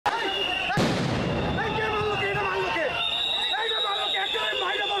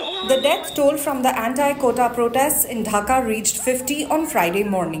The death toll from the anti-quota protests in Dhaka reached 50 on Friday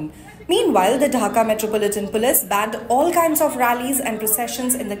morning. Meanwhile, the Dhaka Metropolitan Police banned all kinds of rallies and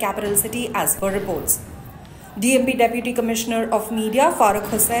processions in the capital city as per reports. DMP Deputy Commissioner of Media Faruk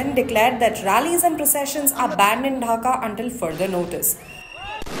Hossain declared that rallies and processions are banned in Dhaka until further notice.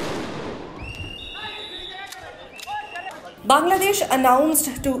 Bangladesh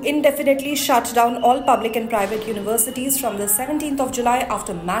announced to indefinitely shut down all public and private universities from the 17th of July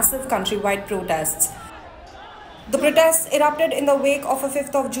after massive countrywide protests. The protests erupted in the wake of a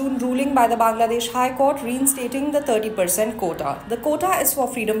 5th of June ruling by the Bangladesh High Court reinstating the 30% quota. The quota is for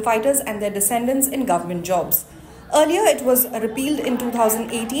freedom fighters and their descendants in government jobs. Earlier, it was repealed in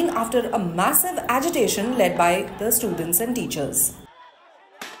 2018 after a massive agitation led by the students and teachers.